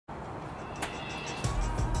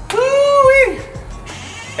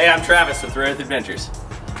Hey, I'm Travis with Rare Earth Adventures.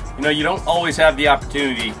 You know, you don't always have the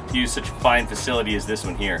opportunity to use such a fine facility as this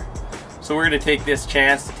one here. So we're going to take this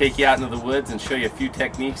chance to take you out into the woods and show you a few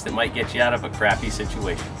techniques that might get you out of a crappy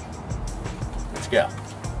situation. Let's go.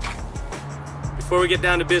 Before we get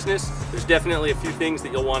down to business, there's definitely a few things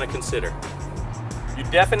that you'll want to consider. You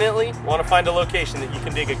definitely want to find a location that you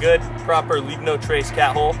can dig a good, proper, leave no trace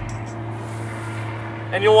cat hole.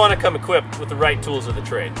 And you'll want to come equipped with the right tools of the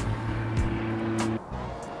trade.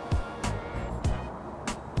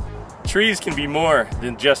 Trees can be more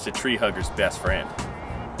than just a tree hugger's best friend.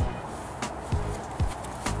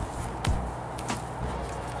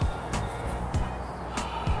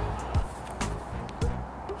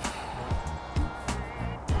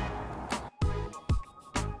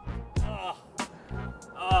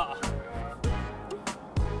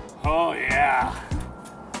 Oh yeah.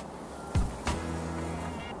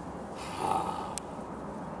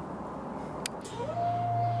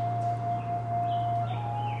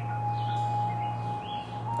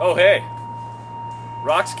 Oh hey,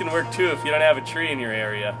 rocks can work too if you don't have a tree in your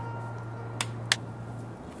area.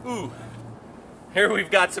 Ooh, here we've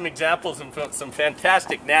got some examples of some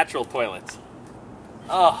fantastic natural pointlets.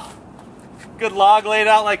 Oh, good log laid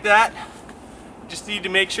out like that. Just need to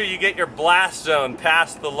make sure you get your blast zone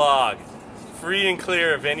past the log, free and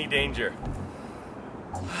clear of any danger.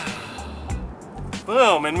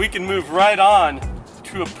 Boom, and we can move right on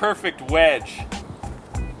to a perfect wedge.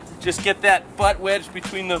 Just get that butt wedged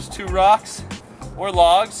between those two rocks or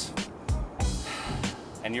logs,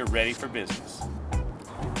 and you're ready for business.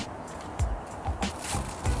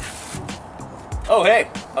 Oh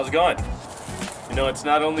hey, how's it going? You know, it's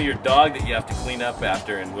not only your dog that you have to clean up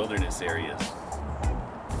after in wilderness areas.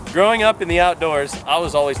 Growing up in the outdoors, I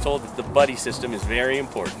was always told that the buddy system is very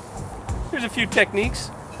important. Here's a few techniques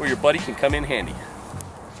where your buddy can come in handy.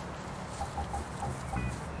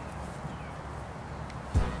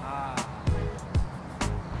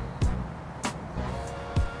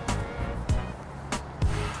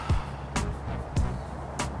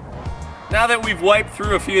 Now that we've wiped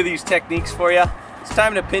through a few of these techniques for you, it's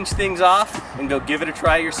time to pinch things off and go give it a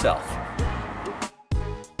try yourself.